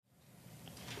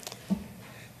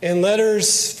In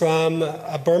letters from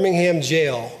a Birmingham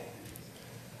jail,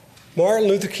 Martin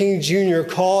Luther King Jr.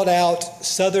 called out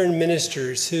Southern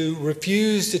ministers who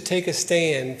refused to take a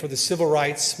stand for the civil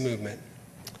rights movement.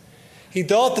 He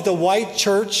thought that the white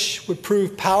church would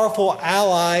prove powerful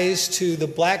allies to the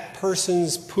black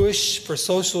person's push for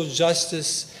social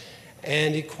justice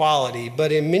and equality,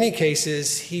 but in many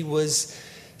cases, he was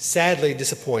sadly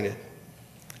disappointed.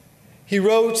 He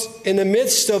wrote, "In the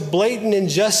midst of blatant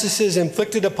injustices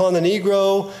inflicted upon the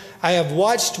Negro, I have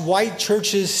watched white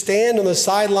churches stand on the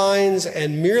sidelines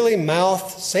and merely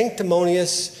mouth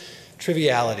sanctimonious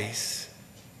trivialities."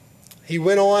 He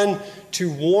went on to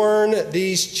warn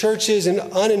these churches and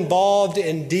uninvolved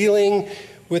in dealing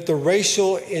with the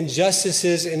racial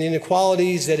injustices and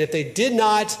inequalities that if they did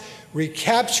not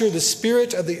recapture the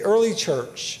spirit of the early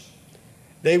church,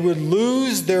 they would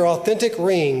lose their authentic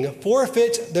ring,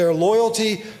 forfeit their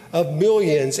loyalty of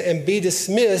millions, and be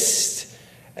dismissed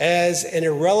as an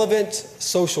irrelevant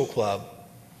social club.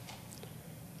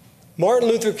 Martin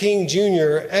Luther King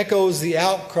Jr. echoes the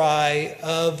outcry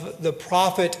of the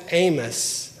prophet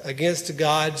Amos against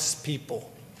God's people.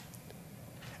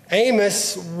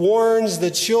 Amos warns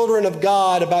the children of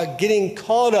God about getting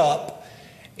caught up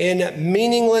in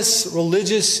meaningless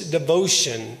religious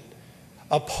devotion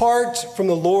apart from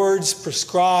the Lord's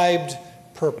prescribed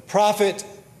purpose. The prophet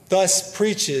thus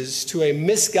preaches to a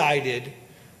misguided,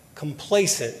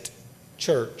 complacent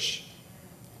church.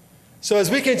 So as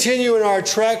we continue in our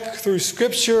trek through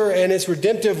Scripture and its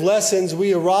redemptive lessons,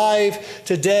 we arrive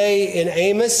today in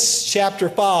Amos chapter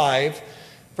 5,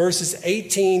 verses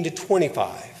 18 to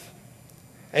 25.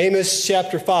 Amos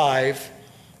chapter 5,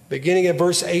 beginning at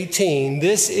verse 18.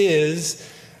 This is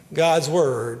God's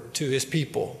word to his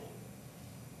people.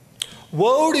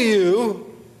 "Woe to you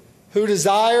who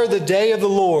desire the day of the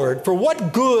Lord, for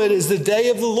what good is the day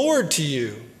of the Lord to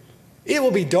you? It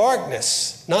will be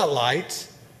darkness, not light.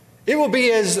 It will be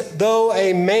as though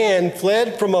a man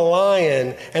fled from a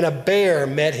lion and a bear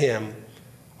met him,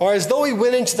 or as though he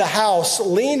went into the house,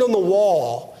 leaned on the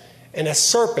wall, and a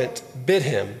serpent bit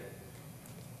him.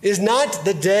 Is not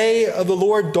the day of the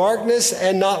Lord darkness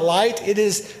and not light? It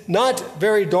is not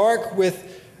very dark with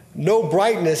no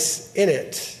brightness in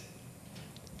it.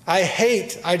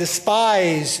 I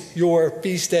despise your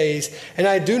feast days, and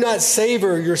I do not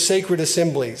savor your sacred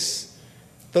assemblies.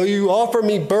 Though you offer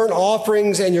me burnt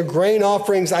offerings and your grain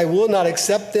offerings, I will not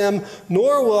accept them,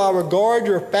 nor will I regard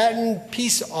your fattened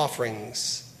peace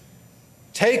offerings.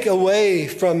 Take away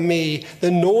from me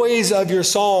the noise of your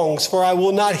songs, for I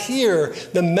will not hear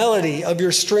the melody of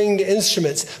your stringed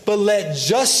instruments, but let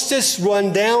justice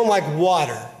run down like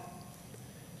water,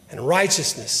 and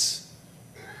righteousness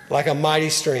like a mighty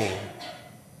stream.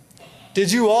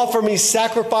 Did you offer me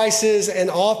sacrifices and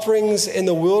offerings in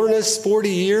the wilderness 40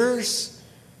 years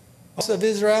of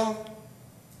Israel?"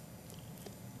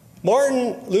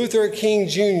 Martin Luther King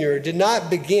Jr. did not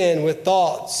begin with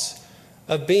thoughts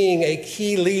of being a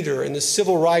key leader in the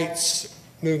civil rights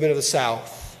movement of the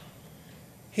South.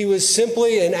 He was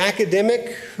simply an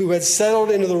academic who had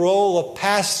settled into the role of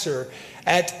pastor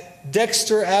at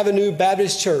Dexter Avenue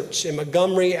Baptist Church in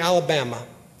Montgomery, Alabama.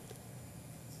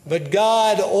 But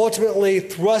God ultimately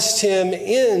thrust him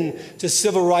into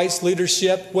civil rights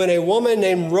leadership when a woman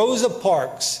named Rosa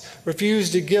Parks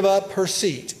refused to give up her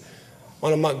seat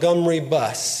on a Montgomery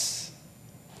bus.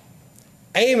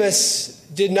 Amos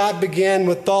did not begin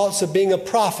with thoughts of being a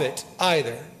prophet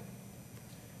either.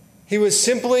 He was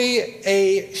simply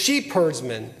a sheep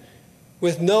herdsman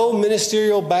with no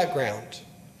ministerial background.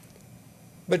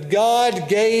 But God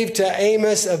gave to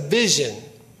Amos a vision,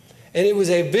 and it was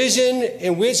a vision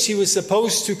in which he was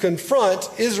supposed to confront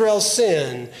Israel's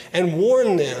sin and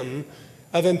warn them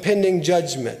of impending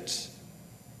judgment.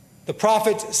 The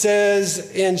prophet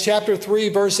says in chapter 3,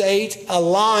 verse 8, "A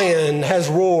lion has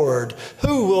roared.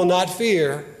 Who will not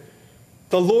fear?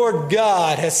 The Lord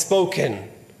God has spoken.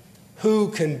 Who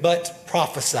can but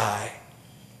prophesy?"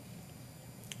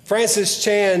 Francis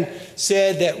Chan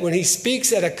said that when he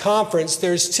speaks at a conference,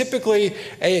 there's typically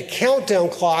a countdown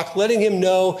clock letting him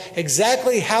know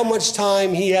exactly how much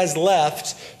time he has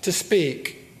left to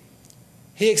speak.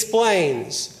 He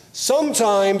explains,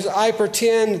 "Sometimes I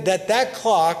pretend that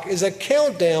clock is a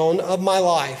countdown of my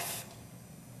life.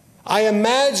 I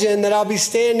imagine that I'll be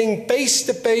standing face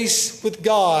to face with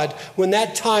God when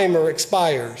that timer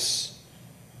expires.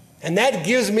 And that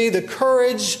gives me the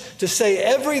courage to say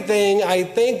everything I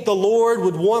think the Lord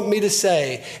would want me to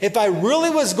say. If I really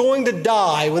was going to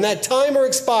die when that timer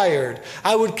expired,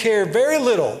 I would care very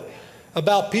little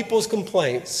about people's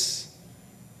complaints.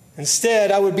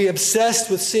 Instead, I would be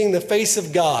obsessed with seeing the face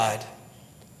of God.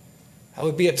 I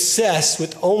would be obsessed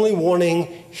with only wanting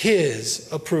his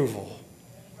approval.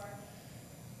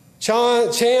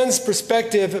 Chan's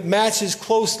perspective matches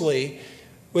closely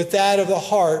with that of the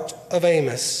heart of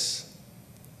Amos.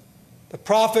 The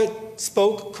prophet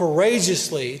spoke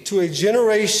courageously to a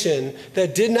generation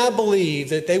that did not believe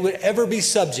that they would ever be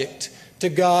subject to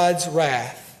God's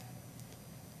wrath.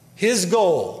 His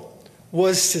goal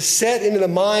was to set into the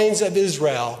minds of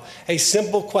Israel a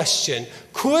simple question: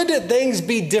 could things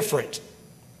be different?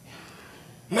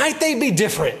 Might they be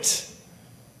different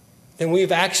than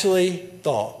we've actually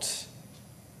thought?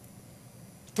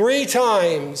 3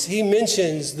 times he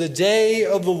mentions the day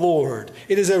of the Lord.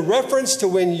 It is a reference to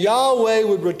when Yahweh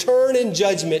would return in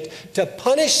judgment to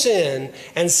punish sin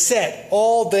and set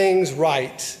all things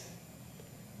right.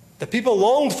 The people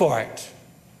longed for it.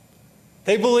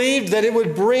 They believed that it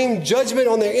would bring judgment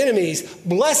on their enemies,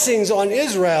 blessings on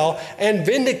Israel, and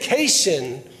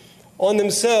vindication on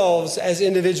themselves as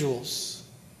individuals.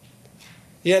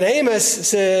 Yet Amos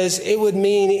says it would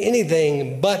mean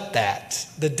anything but that.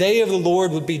 The day of the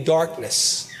Lord would be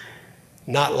darkness,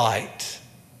 not light.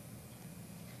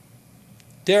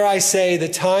 Dare I say, the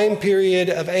time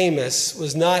period of Amos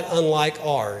was not unlike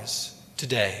ours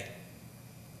today.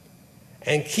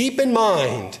 And keep in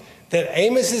mind that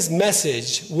Amos's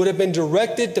message would have been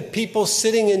directed to people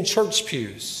sitting in church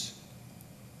pews.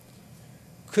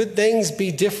 Could things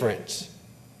be different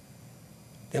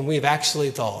than we've actually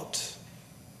thought?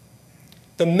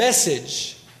 The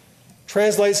Message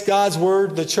translates God's word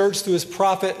to the church through his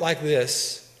prophet like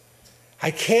this: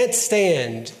 I can't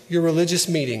stand your religious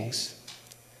meetings.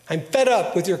 I'm fed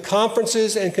up with your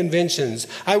conferences and conventions.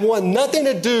 I want nothing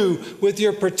to do with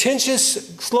your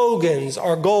pretentious slogans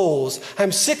or goals.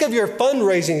 I'm sick of your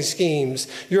fundraising schemes,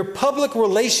 your public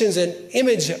relations and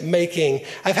image making.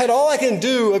 I've had all I can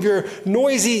do of your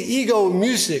noisy ego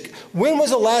music. When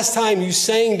was the last time you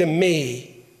sang to me?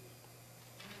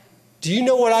 Do you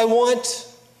know what I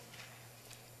want?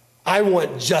 I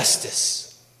want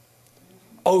justice,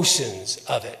 oceans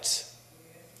of it.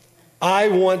 I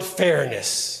want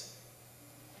fairness,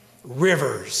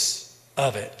 rivers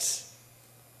of it.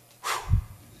 Whew.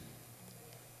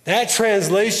 That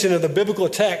translation of the biblical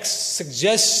text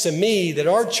suggests to me that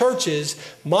our churches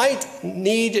might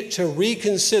need to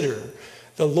reconsider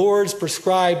the Lord's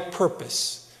prescribed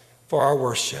purpose for our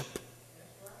worship.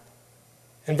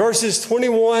 In verses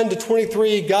 21 to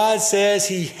 23, God says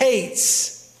he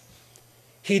hates,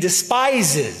 he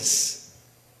despises,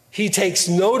 he takes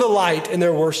no delight in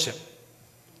their worship.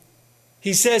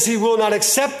 He says he will not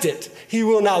accept it, he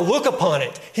will not look upon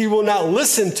it, he will not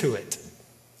listen to it.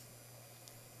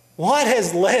 What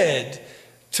has led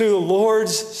to the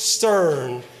Lord's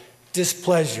stern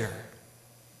displeasure?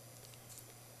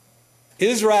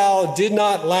 Israel did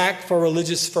not lack for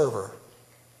religious fervor.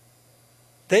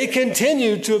 They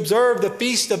continued to observe the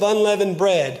Feast of Unleavened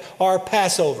Bread, or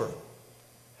Passover,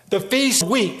 the Feast of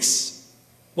Weeks,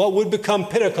 what would become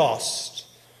Pentecost,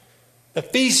 the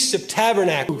Feast of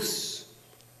Tabernacles.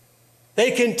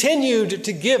 They continued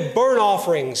to give burnt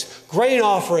offerings, grain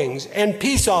offerings, and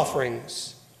peace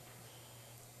offerings.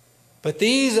 But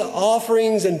these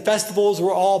offerings and festivals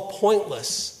were all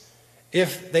pointless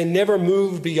if they never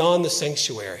moved beyond the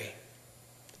sanctuary.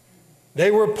 They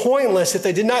were pointless if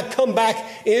they did not come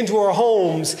back into our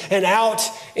homes and out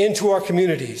into our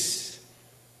communities.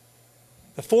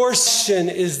 The fourth question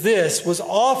is this: was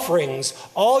offerings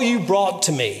all you brought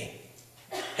to me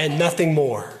and nothing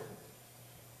more?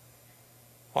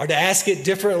 Or to ask it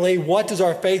differently, what does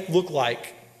our faith look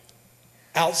like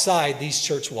outside these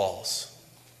church walls?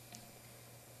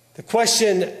 The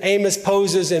question Amos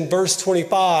poses in verse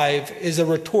 25 is a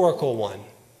rhetorical one.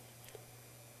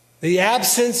 The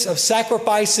absence of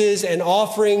sacrifices and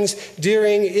offerings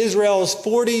during Israel's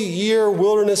 40-year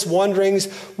wilderness wanderings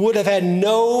would have had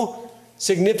no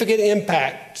significant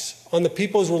impact on the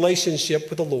people's relationship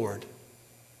with the Lord.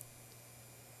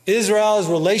 Israel's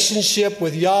relationship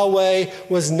with Yahweh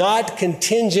was not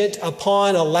contingent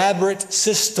upon elaborate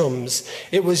systems.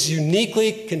 It was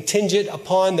uniquely contingent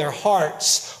upon their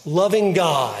hearts loving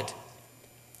God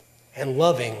and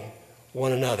loving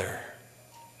one another.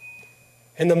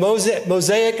 In the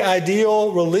Mosaic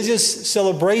ideal, religious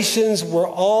celebrations were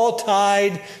all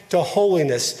tied to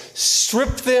holiness.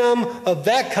 Strip them of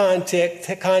that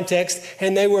context,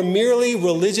 and they were merely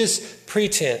religious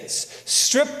pretense.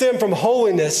 Strip them from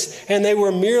holiness, and they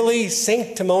were merely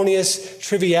sanctimonious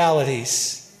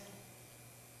trivialities.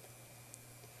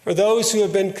 For those who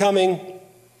have been coming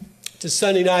to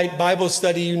Sunday night Bible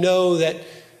study, you know that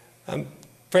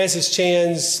Francis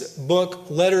Chan's book,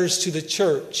 Letters to the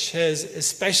Church, has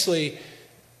especially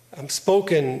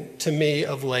spoken to me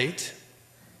of late.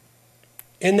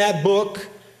 In that book,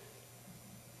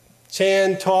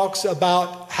 Chan talks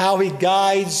about how he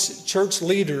guides church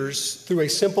leaders through a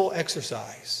simple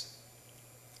exercise.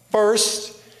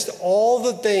 First, all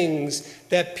the things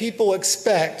that people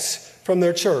expect from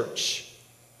their church.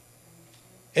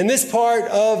 In this part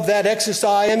of that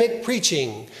exercise, dynamic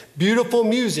preaching, beautiful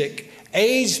music,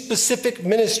 age-specific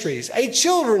ministries, a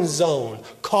children's zone,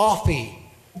 coffee,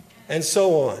 and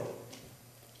so on.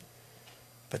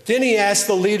 But then he asked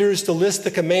the leaders to list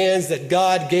the commands that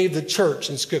God gave the church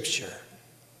in Scripture.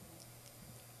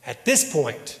 At this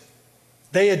point,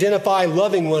 they identify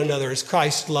loving one another as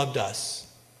Christ loved us.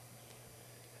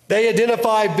 They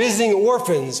identify visiting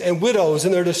orphans and widows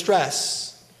in their distress.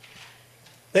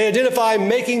 They identify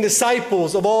making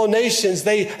disciples of all nations.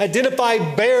 They identify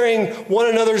bearing one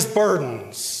another's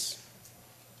burdens.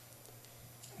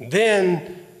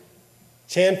 Then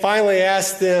Chan finally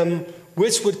asked them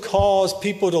which would cause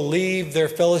people to leave their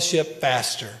fellowship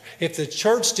faster. If the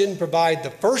church didn't provide the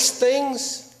first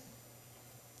things,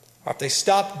 or if they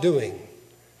stopped doing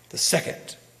the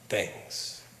second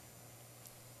things.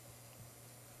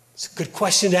 It's a good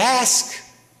question to ask.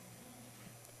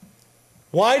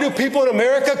 Why do people in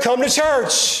America come to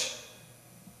church?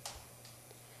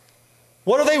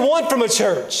 What do they want from a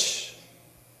church?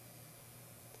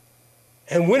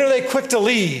 And when are they quick to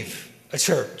leave a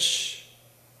church?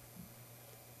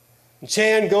 And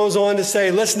Chan goes on to say,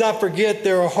 let's not forget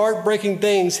there are heartbreaking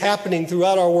things happening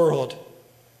throughout our world.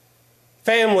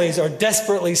 Families are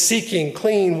desperately seeking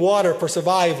clean water for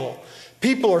survival.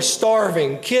 People are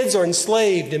starving. Kids are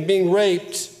enslaved and being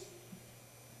raped.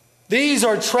 These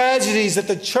are tragedies that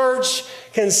the church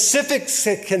can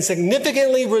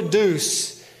significantly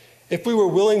reduce if we were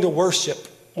willing to worship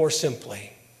more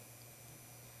simply.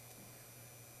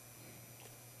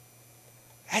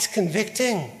 That's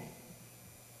convicting.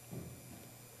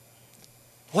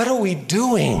 What are we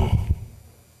doing?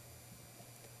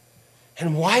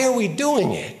 And why are we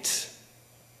doing it?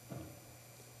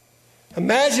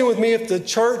 Imagine with me if the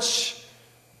church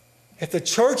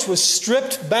was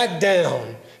stripped back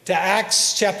down to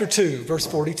Acts chapter 2, verse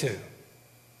 42.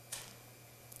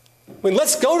 I mean,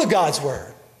 let's go to God's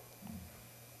word.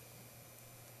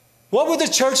 What would the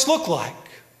church look like?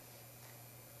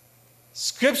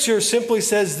 Scripture simply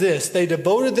says this: they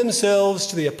devoted themselves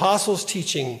to the apostles'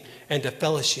 teaching and to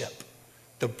fellowship,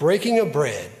 the breaking of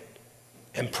bread,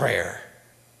 and prayer.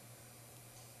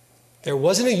 There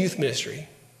wasn't a youth ministry.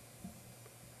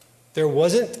 There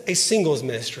wasn't a singles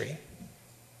ministry.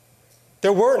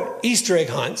 There weren't Easter egg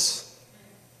hunts.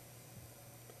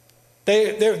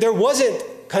 There wasn't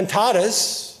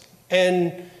cantatas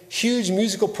and huge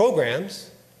musical programs.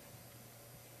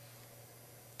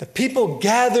 The people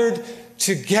gathered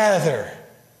together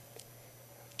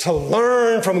to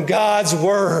learn from God's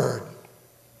word,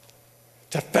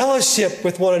 to fellowship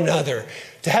with one another,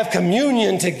 to have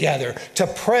communion together, to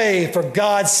pray for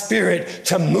God's Spirit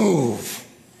to move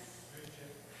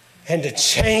and to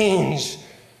change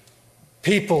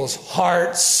people's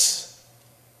hearts.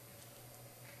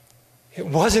 It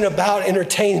wasn't about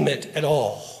entertainment at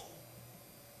all.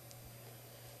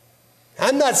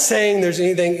 I'm not saying there's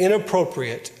anything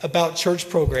inappropriate about church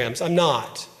programs. I'm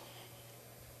not.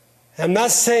 I'm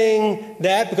not saying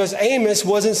that because Amos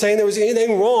wasn't saying there was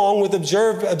anything wrong with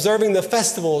observing the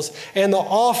festivals and the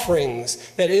offerings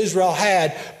that Israel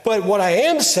had. But what I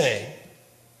am saying,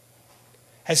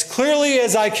 as clearly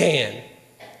as I can,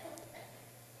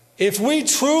 if we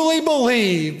truly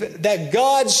believe that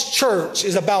God's church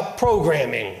is about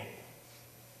programming,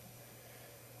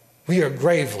 we are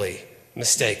gravely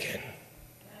mistaken.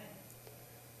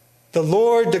 The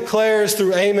Lord declares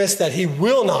through Amos that He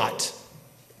will not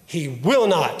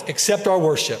accept our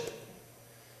worship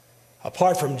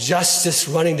apart from justice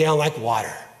running down like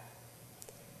water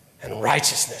and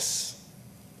righteousness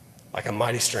like a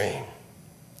mighty stream.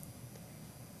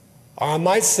 Or I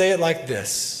might say it like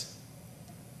this: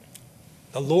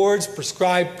 the Lord's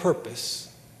prescribed purpose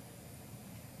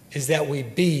is that we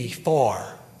be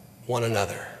for one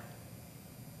another.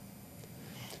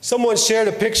 Someone shared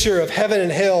a picture of heaven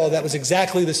and hell that was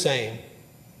exactly the same.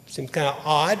 Seems kind of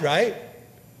odd, right?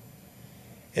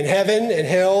 In heaven and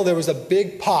hell, there was a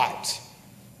big pot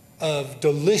of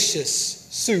delicious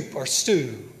soup or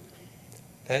stew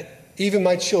that even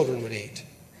my children would eat.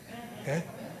 Okay?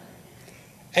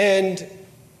 And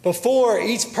before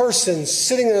each person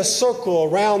sitting in a circle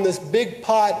around this big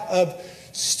pot of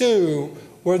stew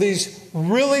were these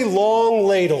really long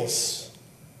ladles.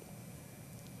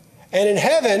 And in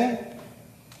heaven,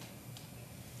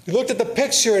 you looked at the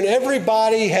picture and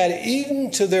everybody had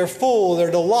eaten to their full,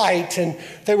 their delight, and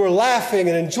they were laughing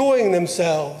and enjoying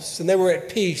themselves, and they were at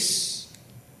peace.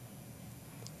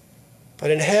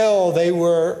 But in hell, they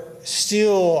were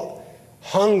still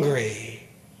hungry,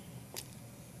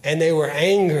 and they were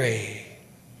angry,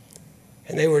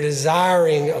 and they were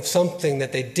desiring of something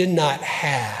that they did not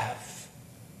have.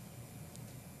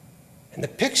 And the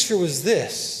picture was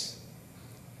this,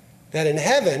 that in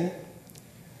heaven,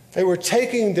 they were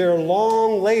taking their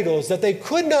long ladles that they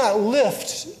could not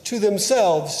lift to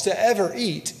themselves to ever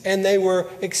eat, and they were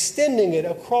extending it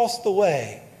across the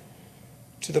way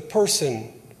to the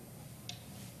person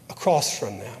across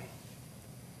from them.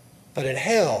 But in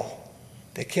hell,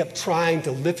 they kept trying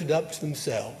to lift it up to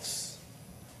themselves.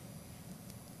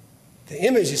 The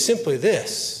image is simply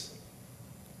this: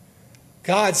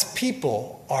 God's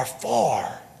people are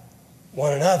for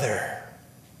one another.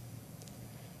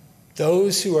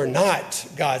 Those who are not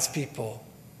God's people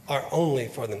are only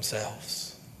for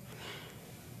themselves.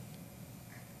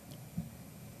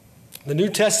 The New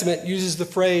Testament uses the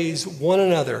phrase one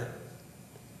another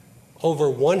over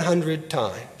 100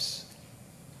 times.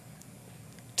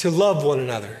 To love one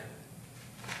another.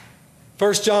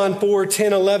 1 John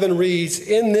 4:10-11 reads,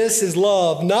 "In this is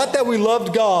love, not that we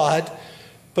loved God,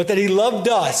 but that he loved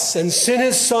us and sent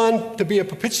his Son to be a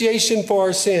propitiation for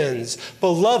our sins.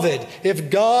 Beloved, if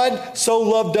God so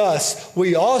loved us,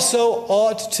 we also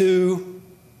ought to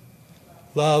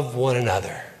love one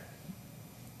another."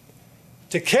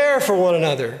 To care for one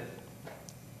another.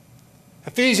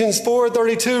 Ephesians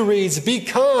 4:32 reads, "Be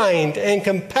kind and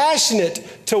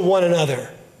compassionate to one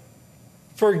another,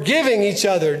 forgiving each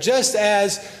other, just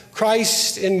as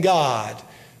Christ in God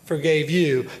forgave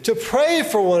you." To pray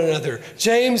for one another.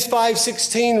 James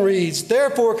 5:16 reads,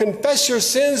 "Therefore confess your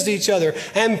sins to each other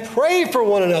and pray for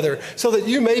one another so that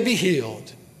you may be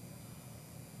healed."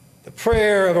 The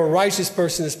prayer of a righteous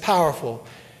person is powerful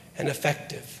and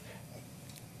effective.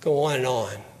 Go on and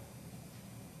on.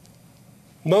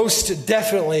 Most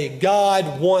definitely,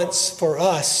 God wants for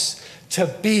us to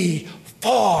be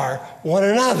for one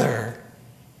another.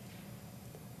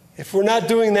 If we're not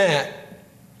doing that,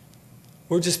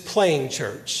 we're just playing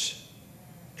church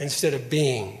instead of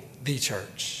being the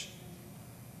church.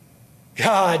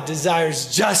 God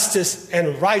desires justice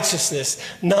and righteousness,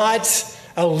 not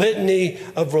a litany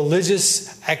of religious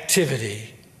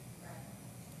activity.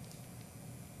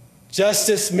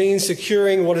 Justice means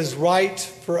securing what is right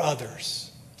for others.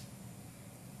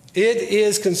 It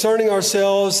is concerning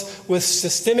ourselves with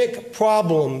systemic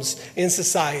problems in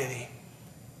society.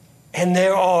 And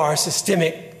there are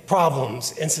systemic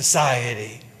problems in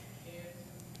society.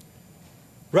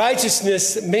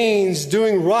 Righteousness means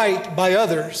doing right by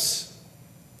others,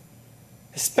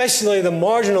 especially the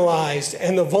marginalized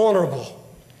and the vulnerable.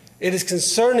 It is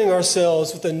concerning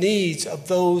ourselves with the needs of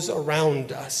those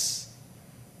around us.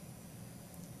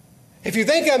 If you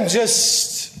think I'm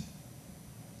just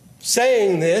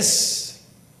saying this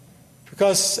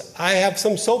because I have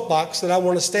some soapbox that I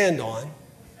want to stand on,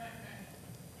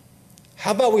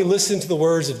 how about we listen to the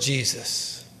words of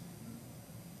Jesus?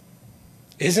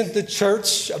 Isn't the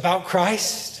church about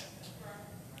Christ?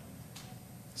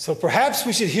 So perhaps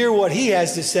we should hear what he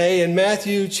has to say in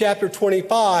Matthew chapter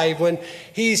 25 when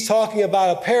he's talking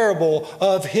about a parable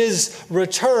of his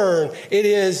return. It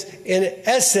is, in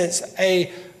essence,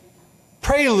 a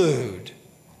prelude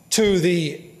to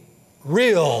the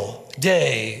real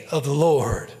day of the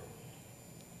Lord.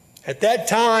 At that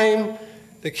time,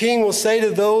 the king will say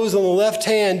to those on the left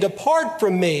hand, "Depart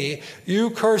from me, you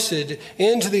cursed,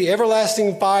 into the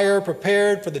everlasting fire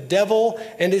prepared for the devil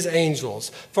and his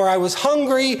angels. For I was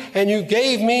hungry, and you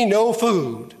gave me no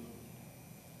food.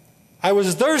 I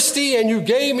was thirsty, and you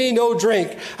gave me no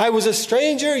drink. I was a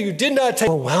stranger, you did not take."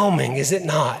 Overwhelming, is it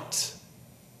not?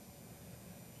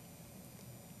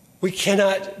 We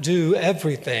cannot do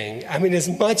everything. I mean, as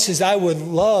much as I would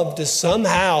love to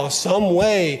somehow, some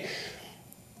way,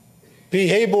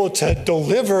 be able to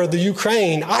deliver the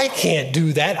Ukraine, I can't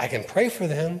do that. I can pray for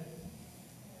them.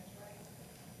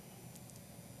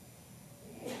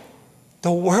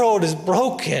 The world is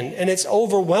broken and it's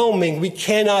overwhelming. We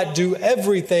cannot do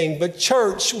everything, but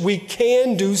church, we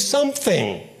can do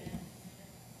something.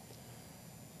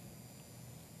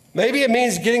 Maybe it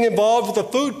means getting involved with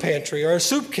a food pantry or a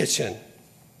soup kitchen.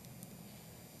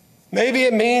 Maybe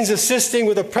it means assisting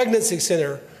with a pregnancy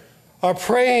center or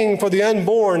praying for the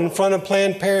unborn in front of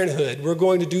Planned Parenthood. We're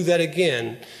going to do that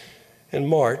again in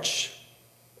March.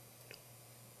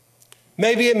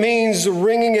 Maybe it means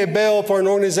ringing a bell for an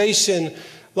organization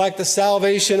like the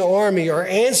Salvation Army or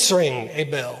answering a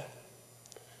bell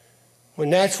when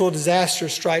natural disaster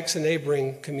strikes a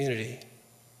neighboring community.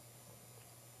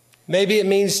 Maybe it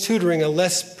means tutoring a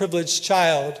less privileged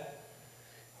child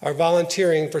or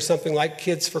volunteering for something like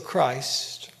Kids for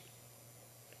Christ.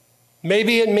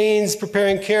 Maybe it means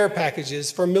preparing care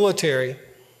packages for military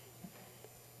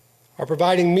or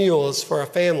providing meals for a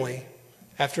family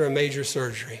after a major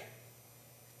surgery.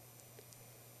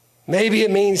 Maybe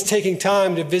it means taking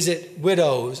time to visit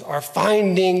widows or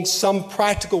finding some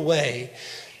practical way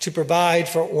to provide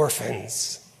for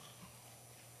orphans.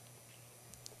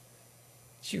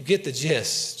 You get the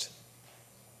gist.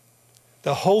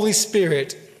 The Holy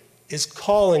Spirit is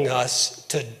calling us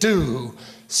to do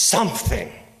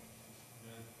something.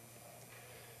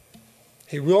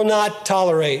 He will not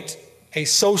tolerate a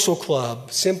social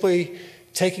club simply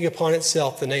taking upon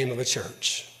itself the name of a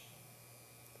church.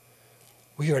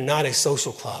 We are not a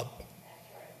social club.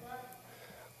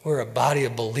 We're a body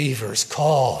of believers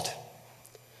called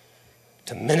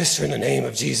to minister in the name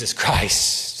of Jesus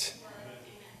Christ.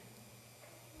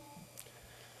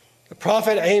 The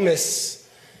prophet Amos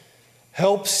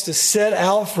helps to set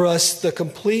out for us the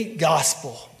complete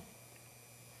gospel.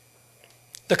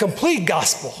 The complete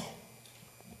gospel.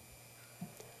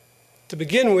 To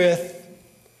begin with,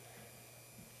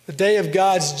 the day of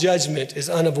God's judgment is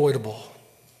unavoidable.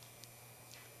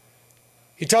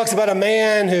 He talks about a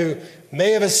man who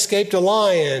may have escaped a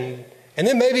lion and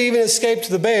then maybe even escaped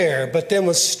the bear, but then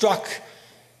was struck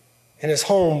in his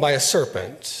home by a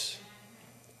serpent.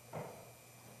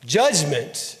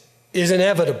 Judgment is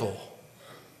inevitable.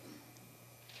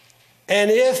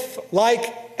 And if,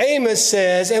 like Amos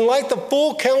says, and like the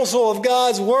full counsel of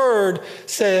God's word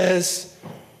says,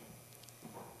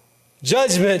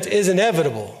 judgment is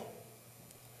inevitable,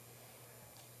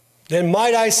 then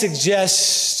might I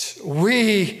suggest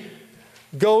we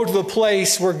go to the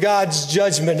place where God's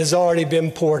judgment has already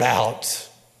been poured out,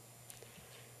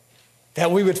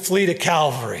 that we would flee to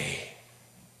Calvary.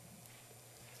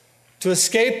 To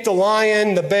escape the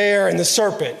lion, the bear, and the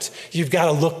serpent, you've got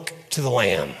to look to the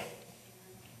Lamb.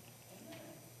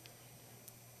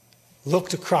 Look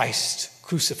to Christ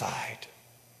crucified.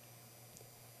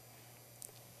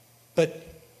 But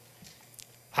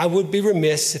I would be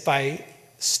remiss if I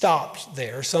stopped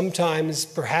there. Sometimes,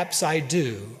 perhaps I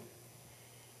do.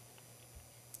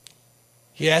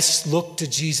 Yes, look to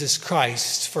Jesus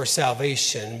Christ for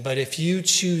salvation, but if you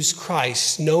choose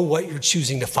Christ, know what you're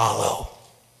choosing to follow.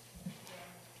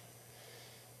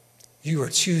 You are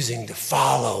choosing to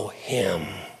follow him.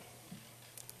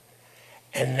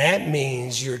 And that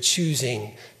means you're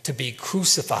choosing to be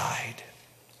crucified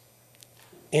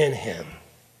in him.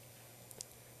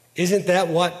 Isn't that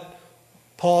what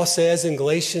Paul says in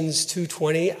Galatians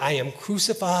 2:20? I am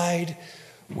crucified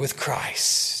with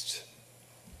Christ.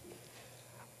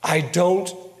 I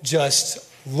don't just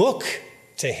look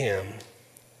to him.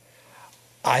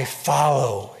 I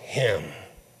follow him.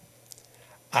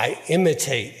 I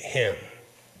imitate him.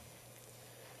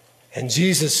 And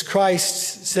Jesus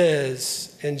Christ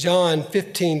says in John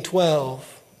 15:12,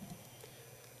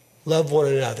 love one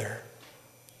another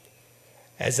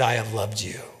as I have loved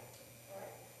you.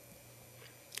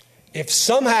 If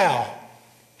somehow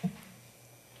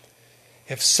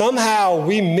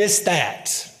we miss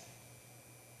that,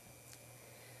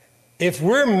 if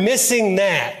we're missing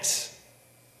that,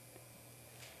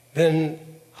 then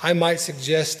I might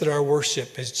suggest that our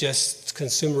worship is just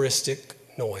consumeristic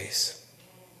noise.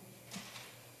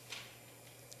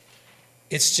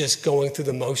 It's just going through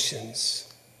the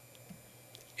motions.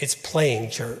 It's playing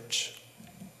church.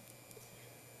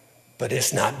 But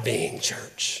it's not being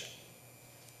church.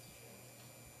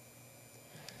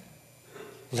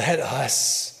 Let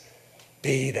us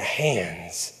be the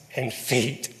hands and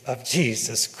feet of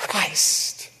Jesus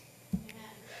Christ.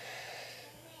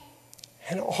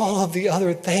 And all of the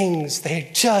other things,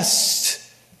 they just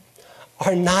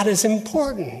are not as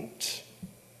important.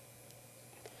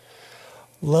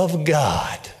 Love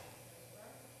God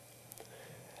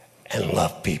and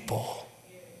love people,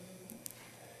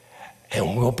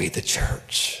 and we'll be the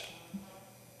church.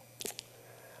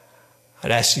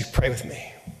 I'd ask you to pray with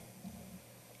me.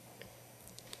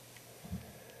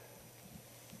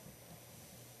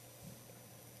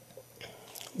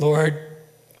 Lord,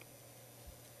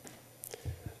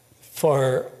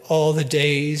 for all the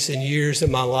days and years of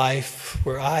my life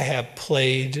where I have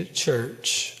played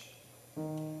church,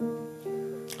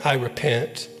 I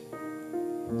repent.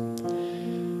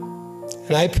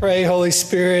 And I pray, Holy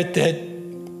Spirit, that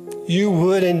you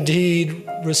would indeed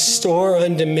restore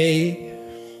unto me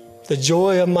the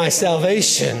joy of my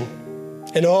salvation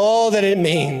and all that it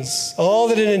means, all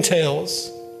that it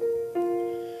entails.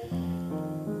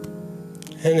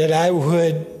 And that I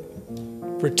would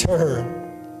return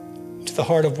to the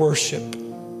heart of worship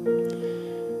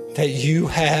that you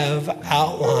have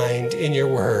outlined in your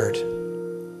word.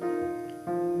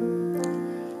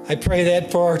 I pray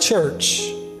that for our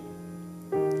church,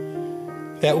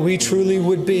 that we truly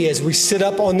would be, as we sit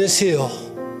up on this hill,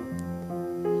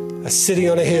 a city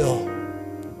on a hill,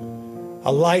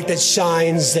 a light that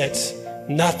shines that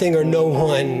nothing or no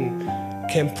one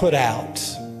can put out,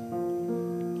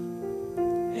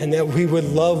 and that we would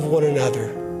love one another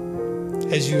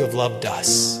as you have loved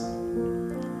us.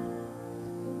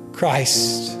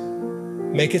 Christ,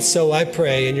 make it so, I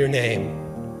pray, in your name.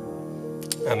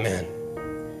 Amen.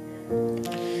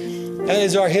 That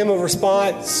is our hymn of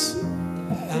response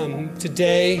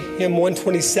today, hymn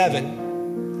 127.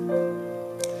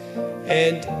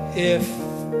 And if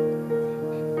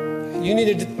you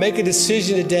need to make a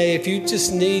decision today, if you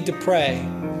just need to pray,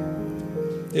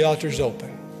 the altar's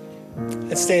open.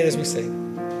 Let's stand as we sing.